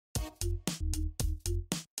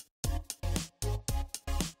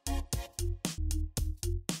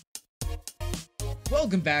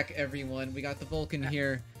Welcome back, everyone. We got the Vulcan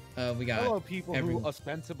here. We got Hello, people who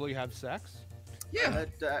ostensibly have sex. Yeah.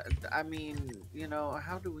 I mean, you know,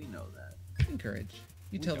 how do we know that? Encourage.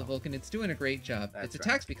 You tell the Vulcan it's doing a great job. That's its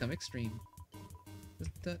attacks become extreme.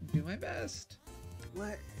 Just do my best.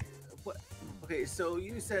 What? Okay, so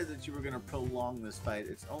you said that you were going to prolong this fight.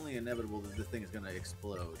 It's only inevitable that the thing is going to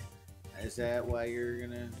explode. Is that why you're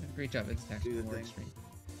going to Great job. Its attacks do the more thing? extreme.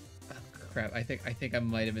 Oh, crap. I think I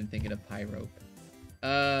might have been thinking of Pyrope.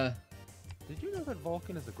 Did you know that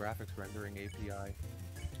Vulkan is a graphics rendering API?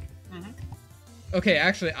 Mm-hmm. Okay,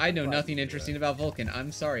 actually, I know nothing interesting about Vulcan.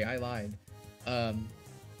 I'm sorry, I lied.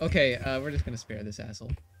 Okay, we're just gonna spare this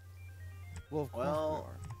asshole. Well, of course Well,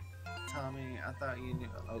 we are. Tommy, I thought you knew.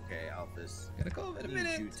 Okay, Alphys. Gotta call it I a need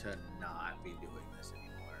minute. you to not be doing this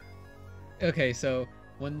anymore. Okay, so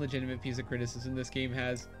one legitimate piece of criticism this game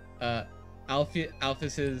has,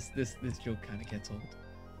 Alphys is this joke kind of gets old.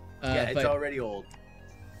 Yeah, it's but already old.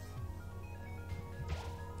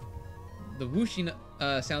 the whooshing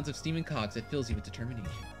sounds of steaming cogs, it fills you with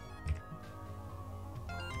determination.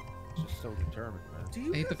 Just so determined, man. Do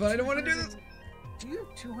you I hate the have fun. I don't want to do 200 this. Do you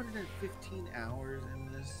have 215 hours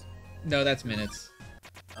in this? No, that's minutes.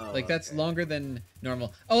 Oh, Like that's okay. longer than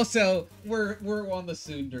normal. Also, we're on the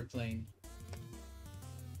Sunder plane.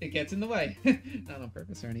 It gets in the way, not on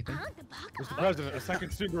purpose or anything. Mr. President, a second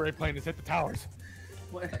Sugure plane has hit the towers.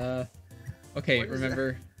 What? Okay, What is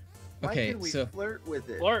remember. Why Okay, can we so flirt with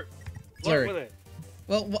it? Flirt Flirt. with it.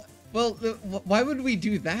 well, why would we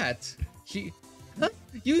do that? She, huh?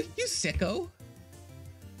 You sicko.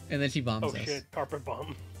 And then she bombs Oh us. shit, carpet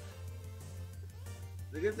bomb.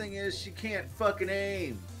 The good thing is she can't fucking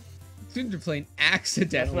aim. Sunder plane That's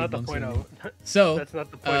accidentally not the bumps point into of. me. So, That's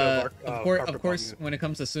not the point of our. of course, when it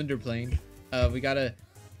comes to Sunder plane, we gotta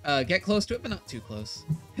get close to it, but not too close.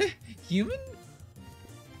 Human?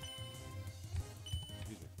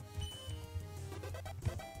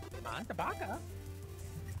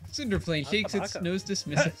 Sunder plane shakes its nose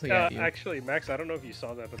dismissively at you. Actually, Max, I don't know if you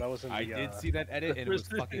saw that, but that was in the. I did see that edit, and it was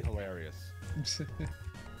fucking hilarious.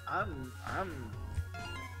 I'm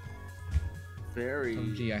very. Oh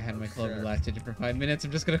gee, I had my upset. clover lasted for 5 minutes.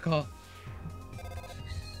 I'm just gonna call.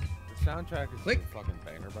 The soundtrack is Click. a fucking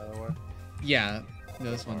banger, by the way. Yeah,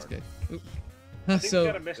 no, this one's good. Oop. I think we So,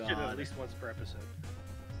 gotta mention it God. at least once per episode.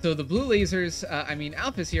 so the blue lasers. I mean,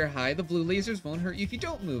 Alpha's here. Hi. The blue lasers won't hurt you if you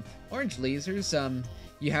don't move. Orange lasers.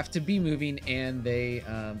 You have to be moving, and they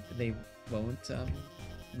won't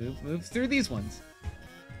move through these ones.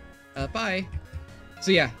 Bye.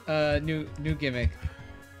 So yeah, new gimmick.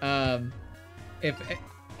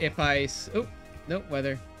 If I oh no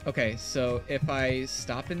weather. Okay, so if I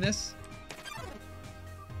stop in this,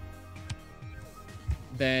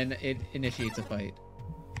 then it initiates a fight.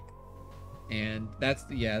 And that's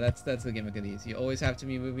the gimmick of these. You always have to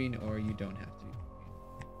be moving, or you don't have to be moving.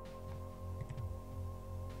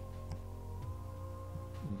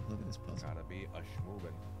 Ooh, look at this puzzle. Gotta be a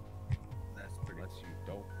schmoovin'. That's pretty. Unless you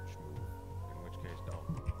don't schmoove, in which case don't.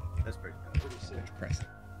 That's pretty good. Pretty sick. Depressing.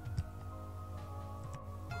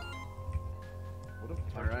 What if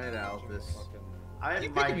All right, touching Alphys. fucking- I You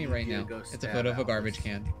invite picking me right you to now. go It's a stab photo of a Alphys. garbage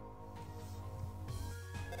can.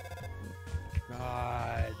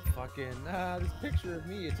 God, fucking this picture of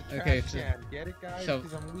me. It's a trash Okay, so- can. Get it, guys? so-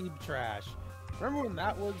 Because I'm weed trash. Remember when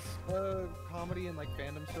that was comedy in like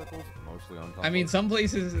fandom circles? Mostly on. I mean, Tumblr? some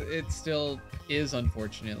places it still is,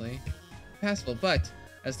 unfortunately, passable. But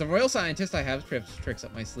as the royal scientist, I have tricks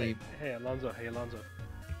up my sleeve. Hey Alonzo. Hey Alonzo.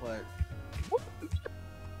 What?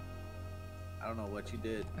 I don't know what you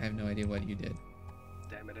did. I have no idea what you did.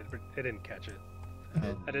 Damn it! It didn't catch it.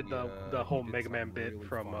 Oh. I did the Yeah, whole he did Mega Man something bit really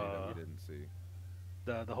from funny that we didn't see.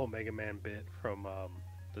 the whole Mega Man bit from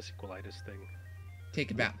the sequelitis thing.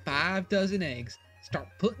 Take about 5 dozen eggs, start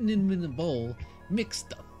putting them in the bowl, mix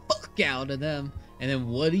the fuck out of them, and then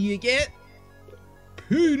what do you get?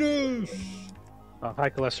 Penis! High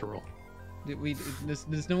cholesterol.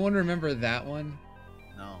 Does no one remember that one?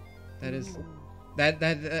 No. That is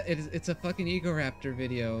it's a fucking Egoraptor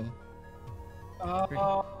video.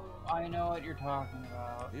 Oh, I know what you're talking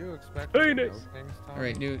about. You expect Hey, me to know nice. things, Tom? All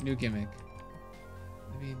right, new gimmick.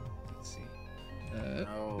 I mean, let's see.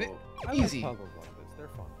 No. bit- I easy. like puzzles like this. They're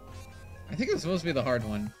fun. I think it was supposed to be the hard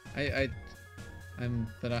one. I'm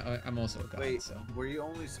also a god, Wait, so. were you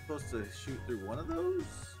only supposed to shoot through one of those?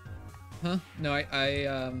 Huh? No, I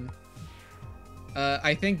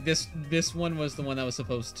think this one was the one that was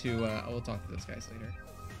supposed to. I will talk to those guys later.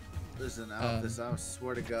 Listen, Alphys, I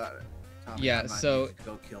swear to God. Tommy, yeah, I might so- need to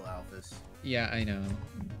go kill Alphys. Yeah, I know.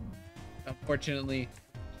 Unfortunately,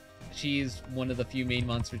 she's one of the few main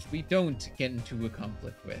monsters we don't get into a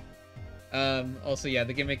conflict with. Also, yeah,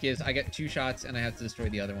 the gimmick is I get 2 shots and I have to destroy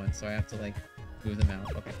the other one, so I have to like move them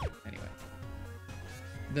out. Okay.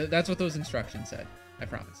 Anyway, that's what those instructions said. I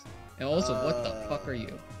promise. And also, what the fuck are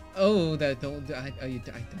you? Oh, I don't like how you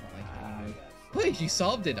move. Wait, you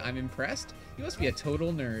solved it. I'm impressed. You must be a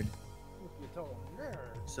total nerd.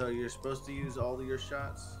 So you're supposed to use all of your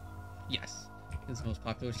shots? Yes. He's the most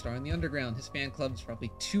popular star in the underground. His fan club's probably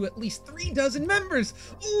at least 3 dozen members.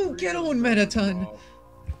 Ooh, get on, Metaton.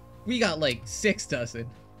 We got like 6 dozen.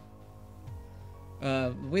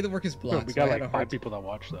 The way the work is blocked. We got like 5 people that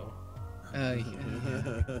watch though. Yeah.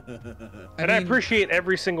 I appreciate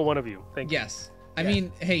every single one of you. Thank you. Yes. I mean,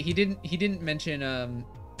 hey, he didn't mention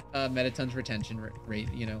Metaton's retention rate.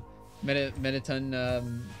 You know,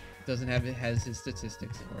 Metaton has his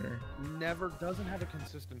statistics in order. Doesn't have a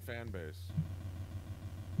consistent fan base.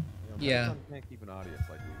 Yeah. Can't keep an audience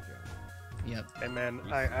like we can. Yep. Hey man,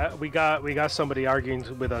 we got somebody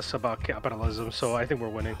arguing with us about capitalism, so I think we're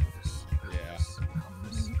winning. Yeah.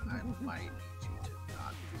 I might need you to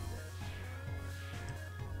not do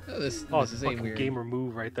that. Oh, this It's is a a fucking weird gamer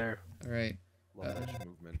move right there. All right. Love that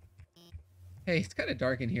movement. Hey, it's kind of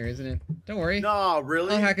dark in here, isn't it? Don't worry. No,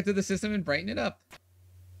 really? I'll hack into the system and brighten it up.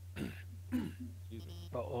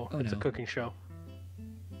 Oh, no. it's a cooking show.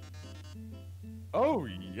 Oh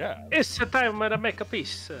yeah. It's the time to make a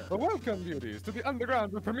piece. Well, welcome, beauties, to the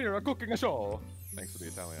underground premiere of Cooking a Show. Thanks for the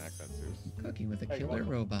Italian accent, Soos. Cooking with a killer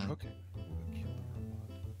robot. Okay.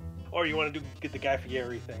 Or you want to get the Guy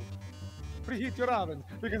Fieri thing? Preheat your oven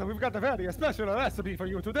because we've got a very special recipe for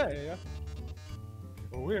you today.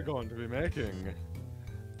 We're going to be making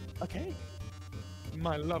a cake.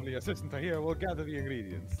 My lovely assistant here will gather the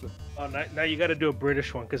ingredients. Oh, now you got to do a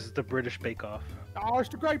British one because it's the British Bake Off. Oh, it's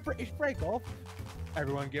the Great British Bakeoff.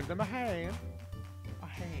 Everyone give them a hand. A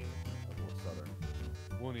hand. A little southern.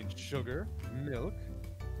 1 inch sugar, milk,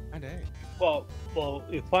 and egg. Well,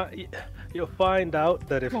 you'll find out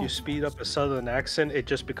that if you speed up a southern accent, it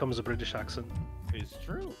just becomes a British accent. It's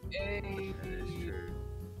true. That is true.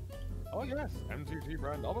 Oh yes, MCT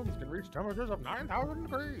brand ovens can reach temperatures of 9,000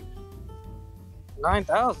 degrees.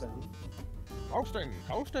 9,000. Toasting.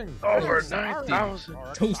 Over Yes, 9,000.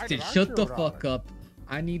 our Toasted, excited shut the answer fuck on up.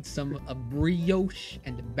 I need some brioche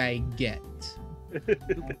and baguette. it.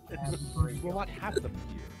 We'll not have them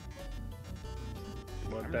here.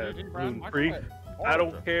 You want that MCT brand gluten free? microwave. I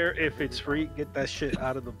don't care if it's free. Get that shit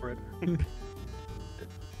out of the bread.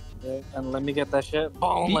 Yeah, and let me get that shit The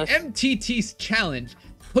boneless. MTT's challenge.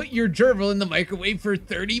 Put your gerbil in the microwave for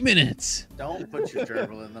 30 minutes. Don't put your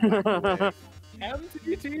gerbil in the microwave.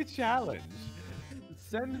 MTT challenge.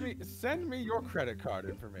 Send me your credit card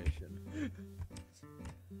information.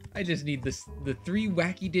 I just need the 3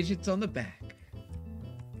 wacky digits on the back.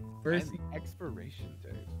 First, And the expiration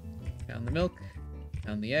date. found the milk,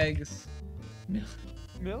 found the eggs.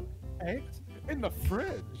 Milk? Eggs? In the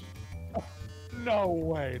fridge? Oh, no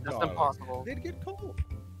way, That's darling. impossible. They'd get cold.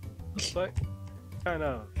 What kind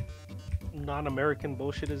of non-American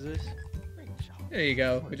bullshit is this? Great job. There you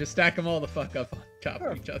go. We just stack them all the fuck up on top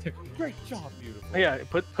of each other. Great job, beautiful. Yeah,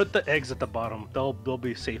 put the eggs at the bottom. They'll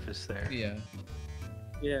be safest there. Yeah.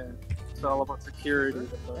 Yeah. It's all about security.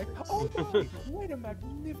 Oh, my, what a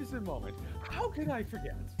magnificent moment. How can I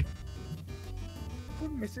forget? We're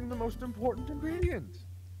missing the most important ingredient.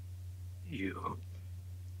 You.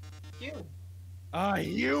 A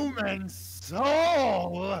human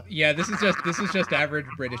soul! Yeah, this is just average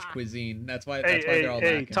British cuisine. That's why they're all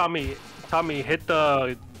Hey, lacking. Tommy, hit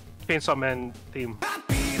the Chainsaw Man theme.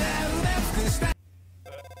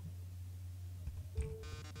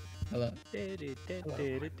 Hello.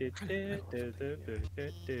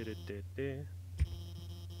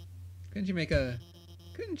 Couldn't you make a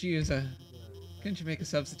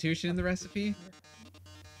substitution in the recipe?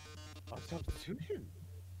 A substitution?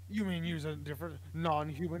 You mean use a different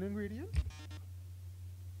non-human ingredient?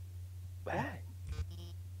 What?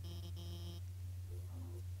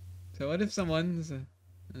 So what if someone's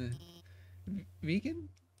vegan?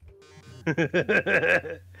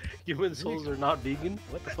 Human souls are not vegan?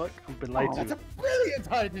 What the fuck? I've been lied Oh, to. that's a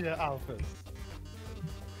brilliant idea, Alphys.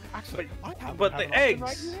 Actually, But the eggs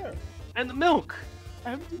right here. and the milk.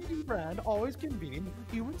 MTD brand always convenient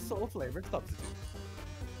human soul flavored substitute.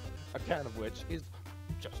 A can of which is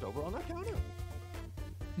just over on that counter.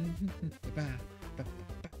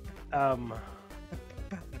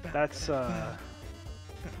 That's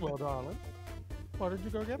Well, darling, why did you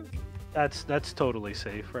go get it? that's totally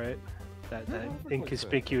safe, right? That Perfectly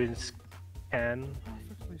inconspicuous can.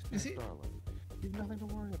 Perfectly Is safe, it- darling. You've nothing to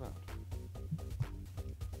worry about.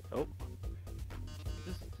 Oh,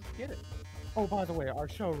 Just get it. Oh, by the way, our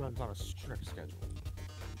show runs on a strict schedule.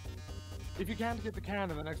 If you can't get the can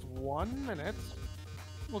in the next 1 minute,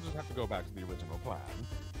 we'll just have to go back to the original plan.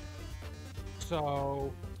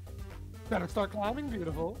 So, better start climbing,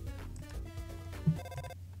 beautiful.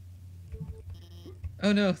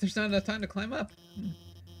 Oh no, there's not enough time to climb up.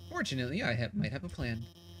 Fortunately, I might have a plan.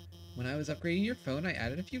 When I was upgrading your phone, I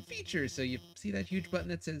added a few features. So you see that huge button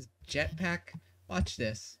that says Jetpack? Watch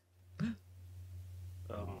this.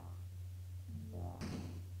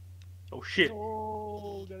 Oh shit.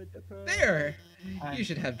 Oh, got a jetpack. There! You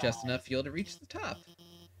should have just enough fuel to reach the top.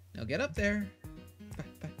 Now get up there.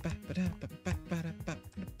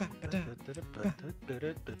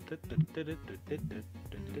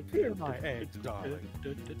 Hear my eggs, darling.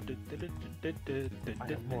 I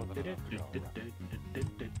have more than enough to go,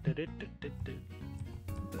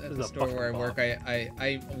 At the store where I work, I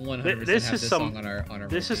 100% This have is this some- song on our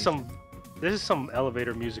This is homepage. some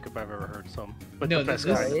elevator music if I've ever heard some. But No, the best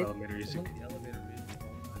this- kind of elevator music.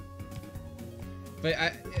 But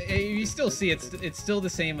you still see it's still the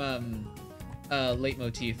same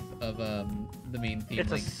leitmotif of the main theme.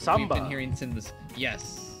 It's a We've samba. been hearing since this.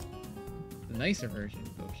 Yes, the nicer version.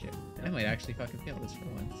 Oh shit! I might actually fucking fail this for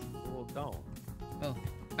once. Well, don't. Well,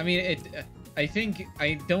 I mean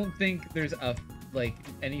I don't think there's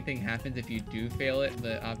anything happens if you do fail it,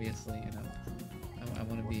 but obviously I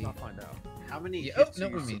want to be. Let's not find out. How many Yeah, hits no, are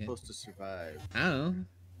you we made it. supposed to survive? I don't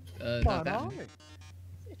know. Not that many.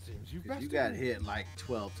 It seems you 'Cause bested you got me. hit like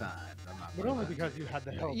 12 times. I'm not But gonna only lie. because you had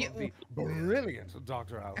the help Yeah, of the brilliant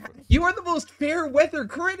Dr. Alphys. You are the most fair weather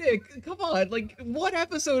critic. Come on, like one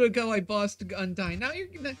episode ago I bossed Undyne. Now you're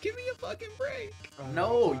gonna give me a fucking break.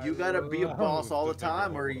 No, you gotta be a I boss all the just don't know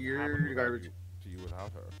time or what would happen you're garbage. To you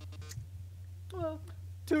without her. Well,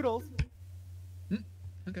 Toodles.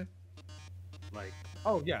 Okay. Like,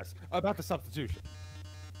 Oh, yes, about the substitution.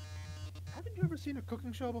 Haven't you ever seen a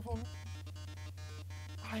cooking show before?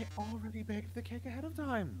 I already baked the cake ahead of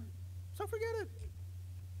time, so forget it.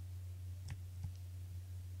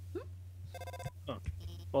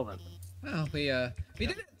 well then. Well, we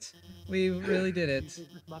did it. We really did it.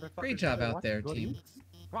 Great job out there, team.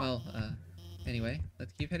 Well, anyway,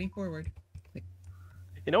 let's keep heading forward.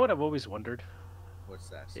 You know what I've always wondered what's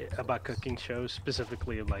that? about cooking shows,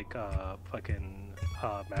 specifically like fucking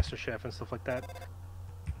MasterChef and stuff like that?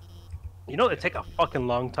 You know, they take a fucking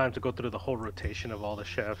long time to go through the whole rotation of all the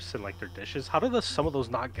chefs and like their dishes. How do some of those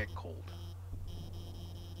not get cold?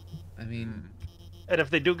 I mean, And if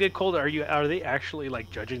they do get cold, are they actually like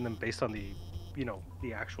judging them based on the,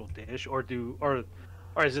 the actual dish, or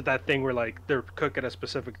is it that thing where like they're cooked at a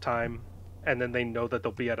specific time, and then they know that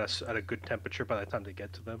they'll be at a good temperature by the time they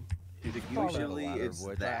get to them? Usually it's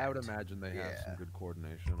that. I would imagine they have some Yeah. good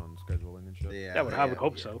coordination on scheduling and shit. Yeah, I would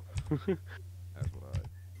hope yeah. so. That's what I.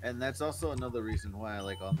 And that's also another reason why,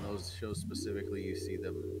 like on those shows specifically, you see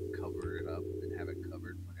them cover it up and have it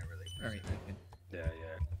covered whenever they all right. Yeah.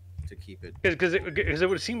 to keep it. Because it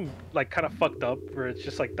would seem like kind of fucked up, where it's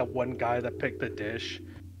just like the one guy that picked the dish,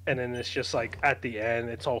 and then it's just like at the end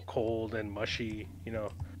it's all cold and mushy, it Oh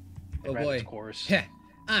ran its boy. course. Heh,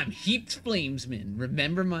 I'm Heaped Flamesman.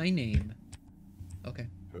 Remember my name. Okay.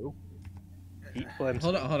 Who? Heat flames.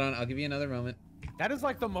 Hold on. I'll give you another moment. That is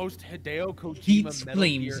like the most Hideo Heat Kojima Metal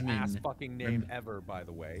Gear Flamesman. ass fucking name ever, by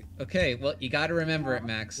the way. Okay. Well, you got to remember it,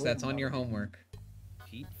 Max. That's on your homework.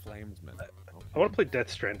 Heat Flamesman. I want to play Death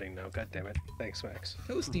Stranding now. God damn it! Thanks, Max.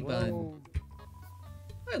 Toasty bun. Whoa.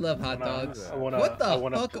 I love hot dogs. What I the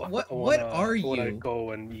wanna, fuck? I What wanna- are I wanna you?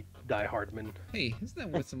 go and eat Die Hardman. Hey, isn't that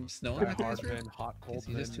with some snow on that guy's roof? Hardman, hot cold Guess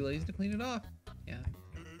he's just too man. lazy to clean it off. Yeah.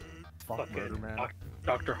 Fuck murder Fucking man.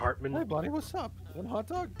 Dr. Hartman. Hey buddy, what's up? One hot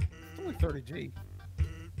dog? It's only 30G.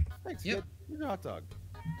 Thanks, Yep. kid. Here's a hot dog.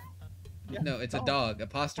 Yeah, No, it's a dog. dog.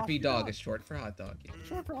 Apostrophe Apostrophe dog dog. is short for hot dog. Yeah.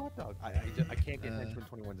 Short for hot dog. I can't get Uh, Henchman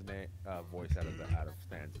 21's voice out of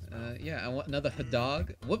Stan's. Yeah, I want another hot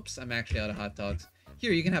dog. Whoops, I'm actually out of hot dogs.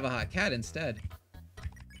 Here, you can have a hot cat instead.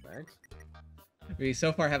 Thanks. We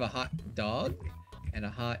so far have a hot dog and a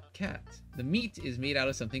hot cat. The meat is made out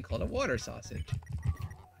of something called a water sausage.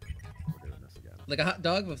 We're doing this again. Like a hot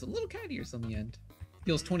dog with a little cat ears on the end.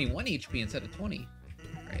 Heals 21 HP instead of 20.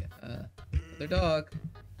 Alright, other dog.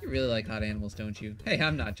 You really like hot animals, don't you? Hey,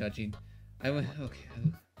 I'm not judging. Okay.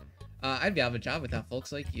 I'd be out of a job without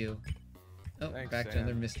folks like you. Oh, Thanks, back to Sam.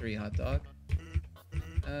 another mystery hot dog.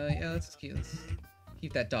 Yeah, let's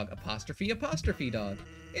keep that dog. Apostrophe dog.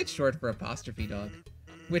 It's short for apostrophe dog,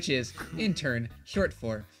 which is, in turn, short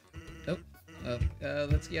for...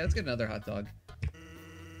 let's get another hot dog.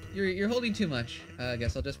 You're holding too much. I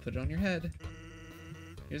guess I'll just put it on your head.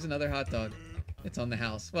 Here's another hot dog. It's on the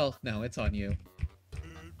house. Well, no, it's on you.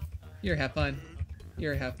 Here, have fun.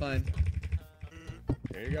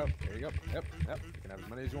 There you go. There you go. Yep. Yep. You can have as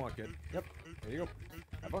many as you want, kid. Yep. There you go.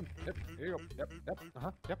 Have fun. Yep. There you go. Yep. Yep.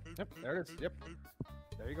 Yep. Yep. There it is. Yep.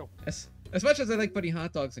 There you go. As much as I like putting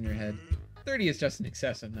hot dogs in your head, 30 is just an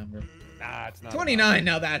excessive number. Nah, it's not. 29,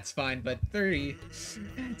 now that's fine, but 30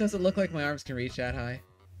 doesn't look like my arms can reach that high.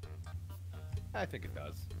 I think it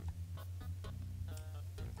does.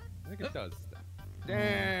 I think it does.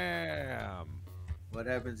 Damn. What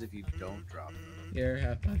happens if you don't drop them? Here,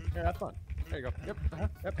 have fun. Here, have fun. There you go. Yep.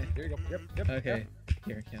 Yep. There you go. Yep. Yep. Okay. Yep.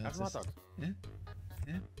 Here, Have let's some hot just... dogs.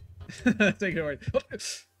 Yeah. Take it away. Oh.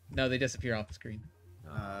 No, they disappear off the screen.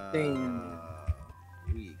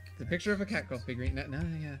 Weak. The picture of a cat girl figurine. No,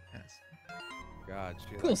 yeah, pass. God,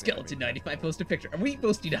 shit. Cool Skeleton 95 post a picture. Are we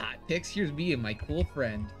posting hot pics? Here's me and my cool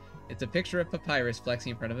friend. It's a picture of Papyrus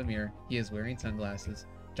flexing in front of a mirror. He is wearing sunglasses.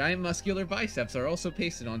 Giant muscular biceps are also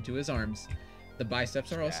pasted onto his arms. The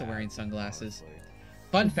biceps are also wearing sunglasses.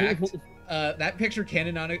 Fun fact, that picture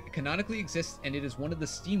canonically exists, and it is one of the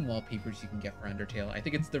Steam wallpapers you can get for Undertale. I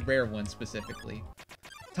think it's the rare one specifically.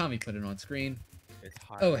 Tommy put it on screen. It's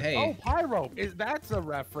Oh, hey. Oh, Pyro! That's a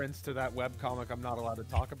reference to that webcomic I'm not allowed to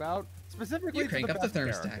talk about. Specifically, You crank to the up the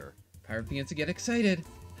best thermostat. character. Pyro begins to get excited.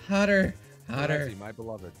 Hotter, hotter. Terezi, my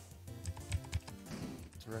beloved.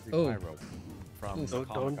 Terezi Oh. Pyro. From Oof. the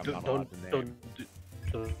comic I'm not allowed to name.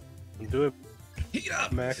 Don't do it, Heat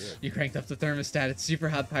up! Max. You cranked up the thermostat. It's super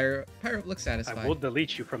hot. Pyro looks I satisfied. will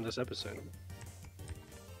delete you from this episode.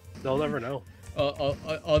 They'll never know.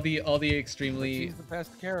 All the extremely She's the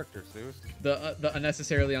best character, Soos. the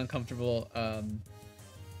unnecessarily uncomfortable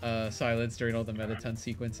silence during all the metaton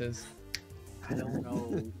sequences. I don't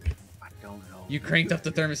know. I don't know. You cranked up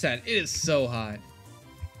the thermostat. It is so hot.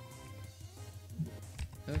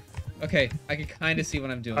 Okay, I can kind of see what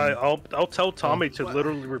I'm doing. I'll tell Tommy to what?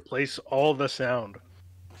 literally replace all the sound.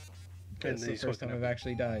 It's the first time I've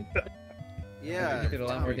actually died. Yeah. It did a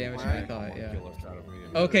lot more damage than I thought. Yeah.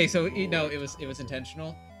 Okay, so no, it was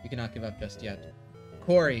intentional. You cannot give up just yet.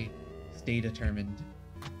 Corey, stay determined.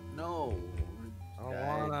 No. I don't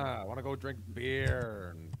wanna. I wanna go drink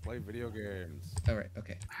beer and play video games. All right.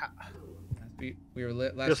 Okay. We were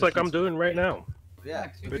lit last. Just like I'm doing right now. Yeah.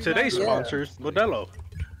 But today's sponsors, Modelo.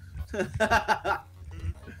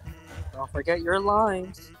 Don't forget your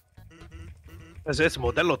lines. As it's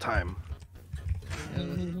Modelo time.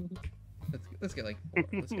 Let's get like 3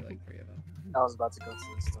 of them. I was about to go to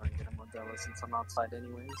the store and get a Modelo since I'm outside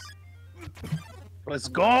anyways. Let's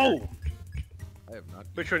go! I have not.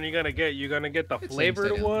 Which one you gonna get? You gonna get the It's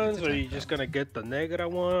flavored same ones, it's or a you ten just pounds. gonna get the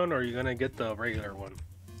negative one, or are you gonna get the regular one?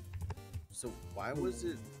 So why was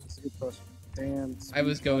it? That's a good question. Damn. I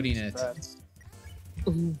was goading it. Congrats.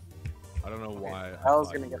 I don't know why. I was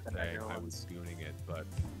thought gonna you get were the saying negative I was ones. gooning it, but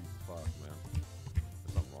fuck, man.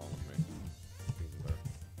 There's something wrong with me.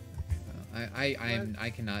 I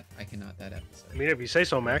cannot that I episode. mean, if you say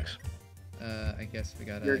so, Max. I guess we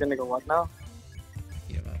gotta You're gonna go what now?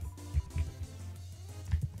 heat him up.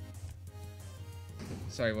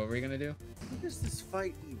 Sorry, what were you gonna do? What is this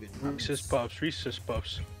fight even? I'm Reese's s- Puffs, Reese's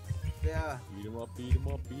Puffs. Yeah. Beat him up, beat him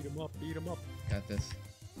up, beat him up, beat him up. Got this.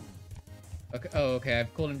 Okay. Oh, okay.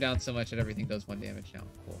 I've cooled him down so much that everything does 1 damage now.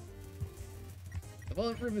 Cool. The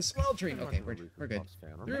bullet room is sweltering. I'm not Okay, a we're Reese's good. Puffs fan,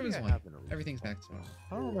 or The room maybe is I one. have been a Reese's Everything's Puffs back to fan. normal.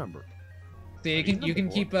 I don't remember. So you I've can eaten you them can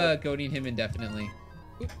before, keep but- goading him indefinitely.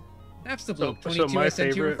 Oop. Napster Blue, So 22 my I sent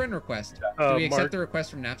you a favorite, friend request. Do we accept Mark, the request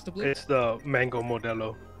from Napster Blue? it's the mango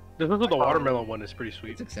Modelo. This is the watermelon one is pretty sweet.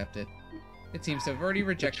 Let's accept it. It seems to have already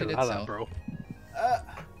rejected Chalala, itself. bro.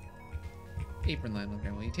 Apron line,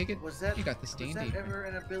 okay, will you take it? Was that? You got the Was stained that apron. ever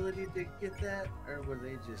an ability to get that, or were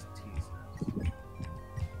they just teasing us?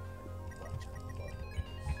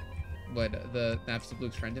 What, the Napster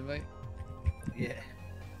Blue's friend invite?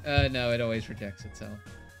 Yeah. No, it always rejects itself.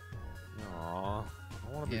 Aww.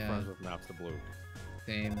 I want to be Yeah. friends with Napster Blue.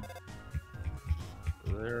 Same.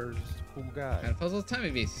 They're just a cool Kind guy. of puzzles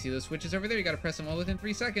timing base. You see those switches over there? You gotta press them all within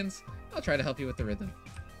 3 seconds. I'll try to help you with the rhythm.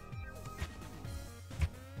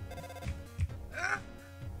 Ah!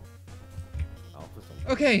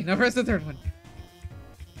 Okay, now press the third one.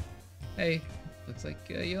 Hey, looks like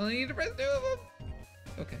you only need to press 2 of them.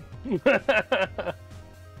 Okay.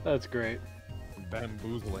 That's great.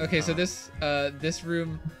 Bamboozling. Okay, so this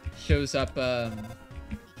room shows up. Oh,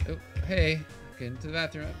 hey, get into the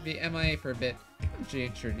bathroom. Be MIA for a bit. I'm sure you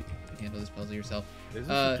can handle this puzzle yourself. Is this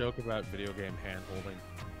uh, a joke about video game hand holding?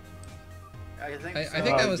 I think. I so.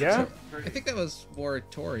 think that was. yeah. I think that was more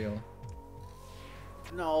tutorial.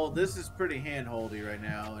 No, this is pretty handholdy right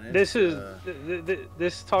now, and This it's, is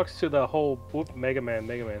this talks to the whole whoop Mega Man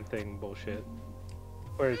thing bullshit,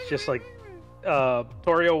 where it's just like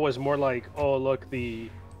Torio was more like, oh look, the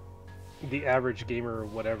the average gamer or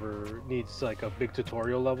whatever needs like a big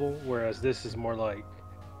tutorial level, whereas this is more like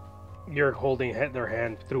you're holding their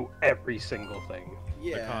hand through every single thing.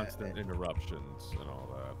 Yeah. The constant interruptions and all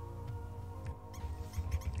that.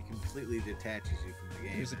 It completely detaches you from the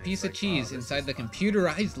game. There's a and piece it's of like, cheese oh, this inside is the fun.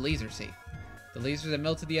 computerized laser safe. The lasers have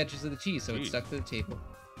melted the edges of the cheese, so it's Jeez. stuck to the table.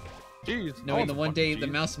 Jeez. Knowing oh, that one day the cheese.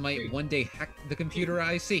 mouse might one day hack the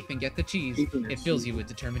computerized safe and get the cheese, it fills you with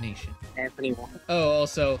determination. Anthony. Oh,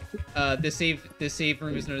 also, this save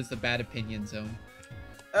room is known as the bad opinion zone.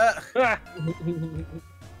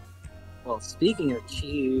 Well, speaking of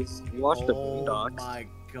cheese, you watched the Oh Boondocks. my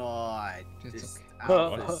god. It's Just okay.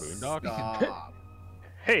 Alphys, Boondocks? stop.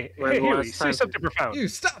 Hey, When hey, the Huey, last say time- something profound. You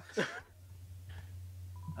stop!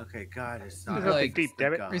 Okay, God, it's Like, not Alphys, deep, thank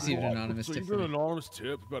damn it. God. Received an anonymous tip Received from an me. anonymous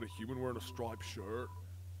tip about a human wearing a striped shirt.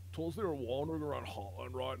 Told us they were wandering around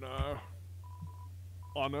Holland right now.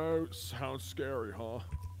 I know, sounds scary, huh?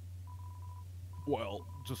 Well,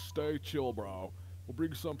 just stay chill, bro. We'll bring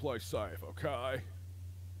you someplace safe, okay?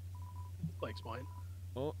 Thanks, mine.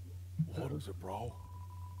 What is it, bro?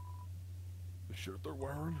 The shirt they're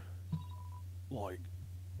wearing? Like,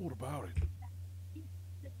 what about it?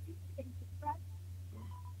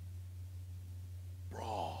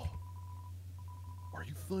 Bro, are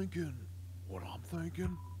you thinking what I'm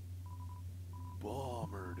thinking?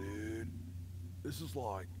 Bummer, dude. This is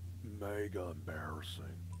like mega embarrassing.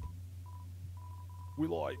 We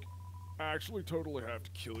like actually totally have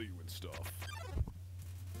to kill you and stuff.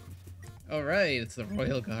 All right, it's the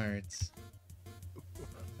Royal Guards.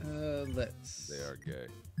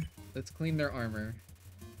 Let's clean their armor.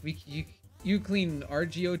 You clean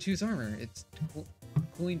RGO2's armor. It's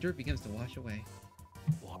cooling dirt begins to wash away.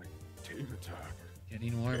 Like team attack.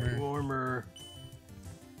 Getting warmer. Warmer.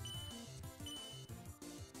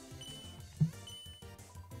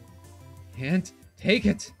 Can't take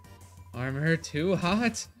it. Armor too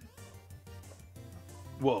hot.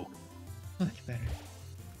 Whoa. Much better.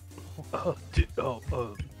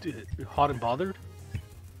 Hot and bothered?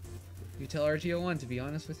 You tell RGO1 to be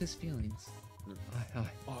honest with his feelings.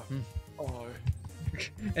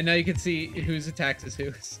 And now you can see whose attacked is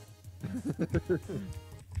whose.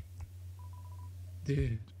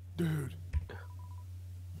 Dude. Dude,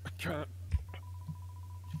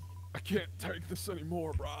 I can't take this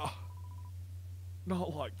anymore, brah.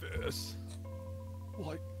 Not like this.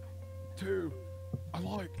 Like, dude, I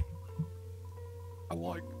like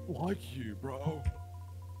you, bro.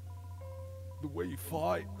 The way you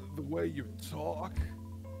fight, the way you talk.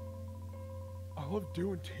 I love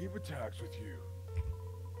doing team attacks with you.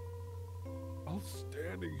 I love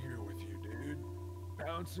standing here with you, dude.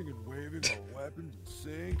 Bouncing and waving our weapons in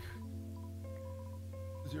sync.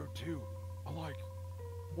 02, I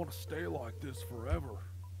want to stay like this forever.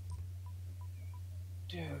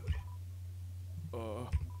 Dude.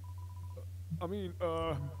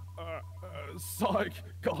 Psych,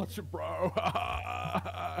 gotcha, bro.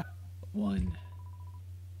 One.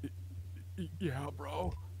 Yeah,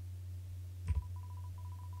 bro.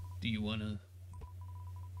 Do you wanna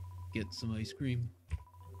get some ice cream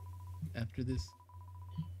after this?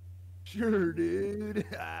 Sure, dude.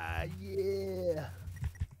 Yeah.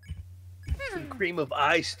 Some cream of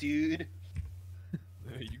ice, dude.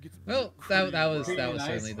 Hey, you get some Well, cream, that was bro.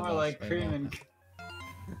 certainly the more boss like fight cream of all. and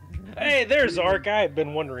Hey, there's Ark. I've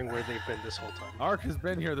been wondering where they've been this whole time. Ark has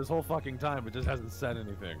been here this whole fucking time, but just hasn't said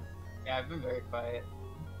anything. yeah, I've been very quiet.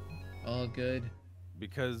 All good.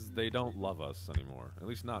 Because they don't love us anymore. At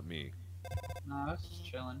least not me. No, I was just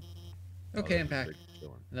chilling. Okay, I'm back.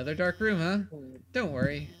 Another dark room, huh? Don't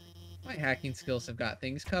worry. My hacking skills have got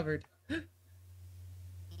things covered. Are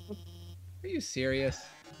you serious?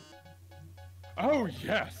 Oh,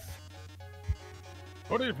 yes!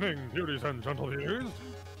 Good evening, beauties and gentlemen.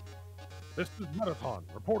 This is Marathon,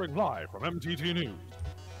 reporting live from MTT News.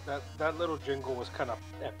 That little jingle was kind of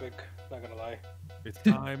epic, not gonna lie. It's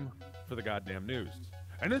time for the goddamn news.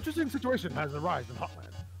 An interesting situation has arisen in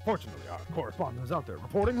Hotland. Fortunately, our correspondent is out there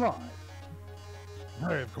reporting live.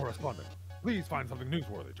 Brave correspondent, please find something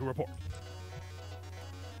newsworthy to report.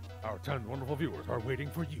 Our 10 wonderful viewers are waiting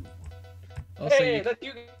for you. Also, Hey, you, that's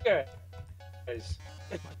you guys.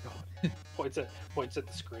 Oh my god, points at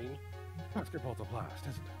the screen. basketball's a blast,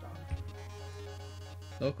 isn't it, darling?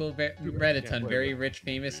 local Redditon, very rich,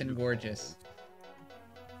 famous, and gorgeous.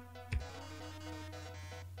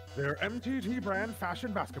 They're MTT brand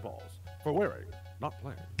fashion basketballs for wearing, not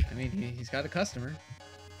playing. I mean, he's got a customer.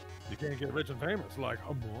 You can't get rich and famous like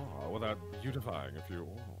moi without beautifying a few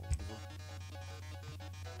walls.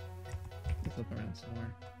 Flip around some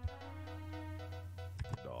more.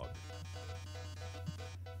 Dog.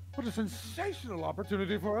 What a sensational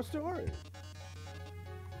opportunity for a story.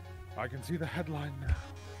 I can see the headline now.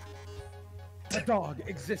 A dog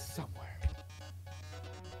exists somewhere.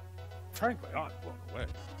 Frankly, I'm blown away.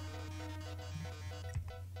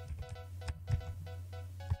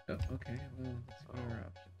 Oh, okay. Well, let's see our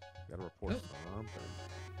options. Gotta report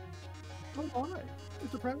something. Oh, hi.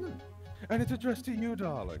 It's a present. And it's addressed to you,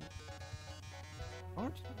 darling.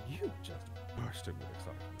 Aren't you just bursting with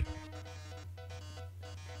excitement?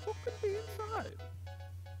 What could be inside?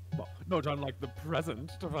 Well, no time like the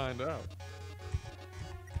present to find out.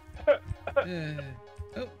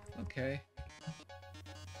 Oh, okay.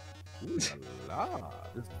 Ooh la la.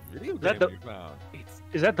 This video that game the- we found.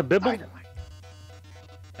 Is that the Bibble?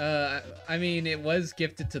 I mean, it was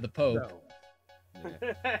gifted to the Pope. No.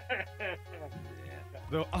 Yeah.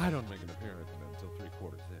 Though I don't make an appearance in it until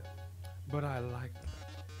 3/4 in. But I like that.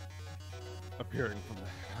 Appearing from the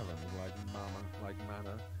heavens like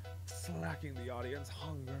manna, slacking the audience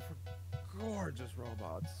hunger for gorgeous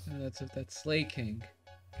robots. That's Slay King.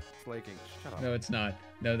 Slaking, shut up. No, it's not.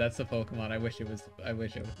 No, that's the Pokemon. I wish it was. I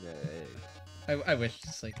wish it. I wish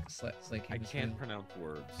Slay King. I was can't real. pronounce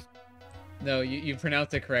words. No, you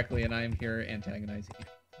pronounced it correctly, and I am here antagonizing you.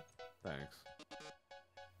 Thanks.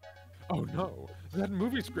 Oh no, that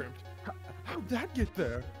movie script. How'd that get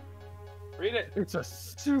there? Read it. It's a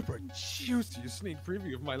super juicy sneak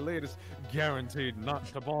preview of my latest guaranteed not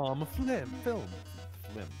to bomb film.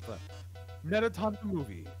 Metaton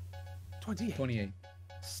movie. 28. 28.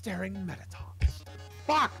 Staring Metatons.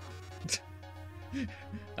 Fuck!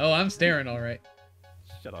 Oh, I'm staring all right.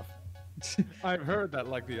 Shut up. I've heard that,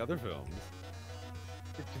 like the other films,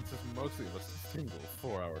 it consists mostly of a single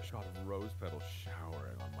 4-hour shot of rose petals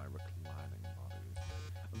showering on my reclining body.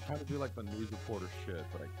 I'm trying to do like the news reporter shit,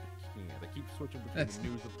 but I can't. I keep switching between the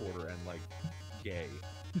news reporter and like gay.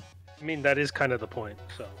 I mean, that is kind of the point.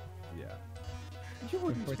 So Yeah. You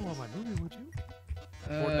wouldn't Report spoil this. my movie, would you?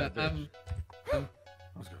 Report that bitch. I'm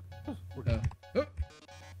That's good. We're good. oh,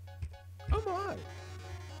 Oh my!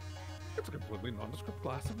 It's a completely nondescript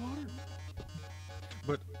glass of water.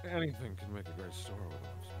 But anything can make a great story with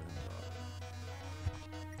a spinning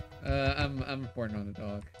dog. I'm reporting on the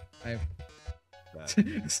dog.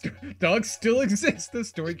 That Dogs still exist. The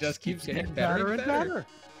story just keeps getting better and better.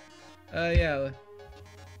 Yeah.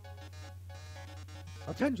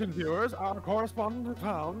 Attention viewers, our correspondent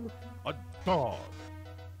found a dog.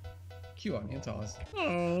 Cue audience Oz.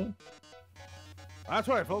 Oh. That's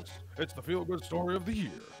right, folks. It's the feel-good story of the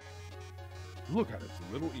year. Look at its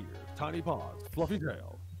little ears, tiny paws, fluffy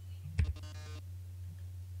tail.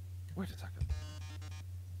 Wait a second.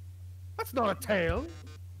 That's not a tail.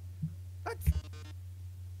 That's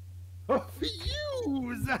a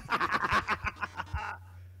fuse.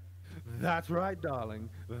 That's right, darling.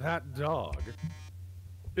 That dog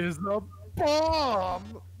is a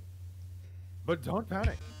bomb. But don't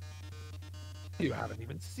panic. You haven't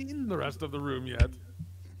even seen the rest of the room yet.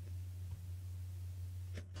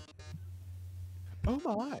 Oh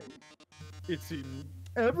my. It seems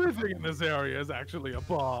everything in this area is actually a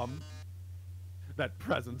bomb. That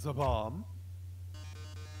present's a bomb.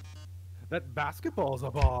 That basketball's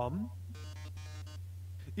a bomb.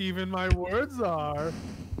 Even my words are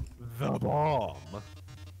the bomb.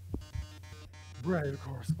 Brave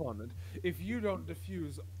correspondent, if you don't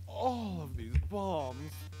defuse all of these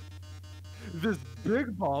bombs, this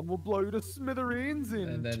big bomb will blow you to smithereens in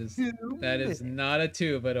And that is 2 that is minutes. not a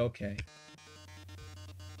 2, but okay.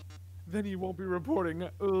 Then you won't be reporting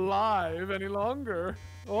live any longer.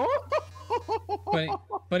 Oh!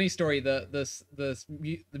 Funny story. The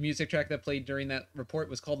music track that played during that report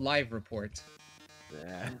was called Live Report.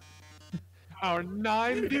 Yeah. Our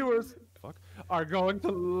 9 viewers are going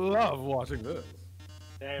to love watching this.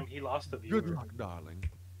 damn, he lost a viewer. Good luck, darling.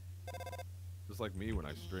 Just like me when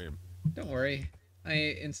I stream. Don't worry. I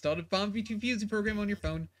installed a bomb defusing program on your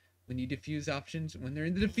phone. When you defuse options, when they're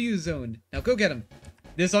in the defuse zone. Now go get them.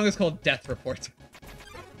 This song is called Death Report.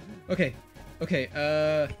 Okay. Okay.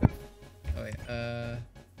 Oh yeah.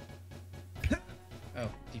 Oh,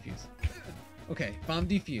 defuse. Okay, bomb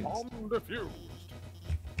defused. Bomb defused.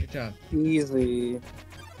 Good job. Easy. Easy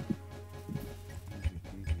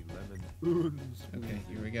peasy lemon spoons. Okay,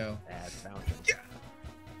 here we go. Add fountain.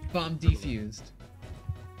 Bomb defused.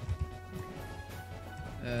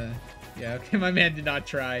 Yeah, okay, my man did not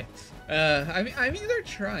try. I mean, they're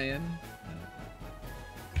trying.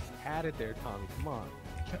 Add it there, Tommy. Come on.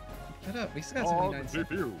 Shut up, we still got Bomb 79 seconds.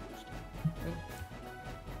 defused.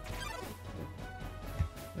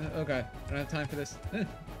 Oh god, I don't have time for this.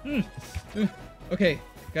 Okay,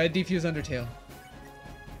 gotta defuse Undertale.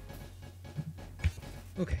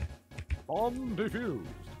 Okay. Bomb defused.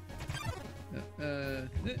 I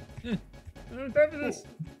don't have time for this.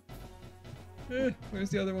 Where's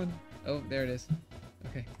the other one? Oh, there it is.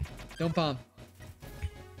 Okay. Don't bomb.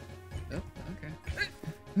 Oh,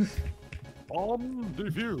 okay. Bomb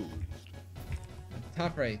defused.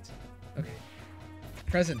 Top right. Okay.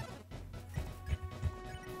 Present.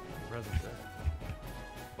 Present day.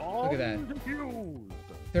 Bomb Look at that. defused.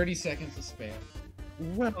 30 seconds to spare.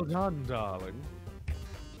 Well done, darling.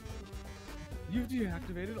 You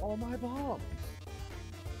deactivated all my bombs.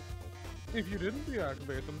 If you didn't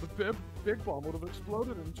deactivate them, the big bomb would have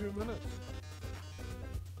exploded in 2 minutes.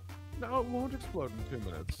 Now it won't explode in 2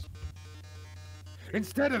 minutes.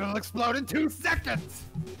 Instead, it'll explode in 2 seconds!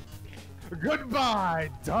 Goodbye,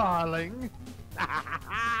 darling!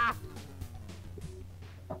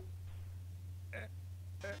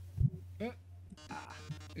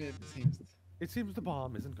 It seems the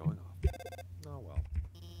bomb isn't going off. Oh well.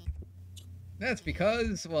 That's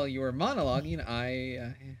because, while you were monologuing,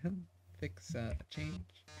 I fix a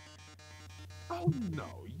change. Oh no,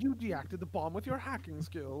 you deactivated the bomb with your hacking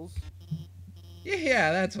skills.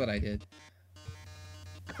 Yeah, that's what I did.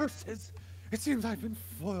 Curses! It seems I've been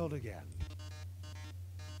foiled again.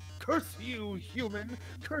 Curse you, human!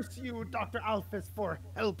 Curse you, Dr. Alphys, for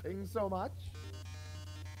helping so much!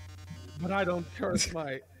 But I don't curse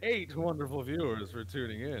my 8 wonderful viewers for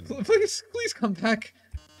tuning in. Please come back.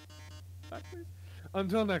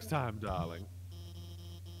 Until next time, darling.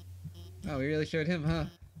 Oh, we really showed him, huh?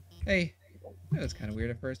 Hey, that was kind of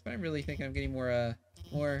weird at first, but I'm really thinking I'm getting more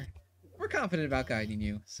confident about guiding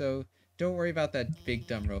you. So don't worry about that big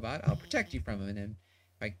dumb robot. I'll protect you from him, and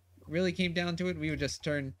if I really came down to it, we would just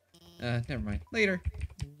turn. Never mind. Later.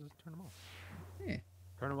 Just turn him off. Yeah.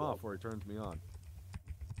 Turn him off, or he turns me on.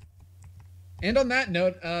 And on that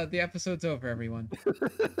note, the episode's over, everyone. Good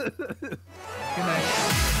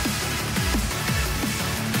night.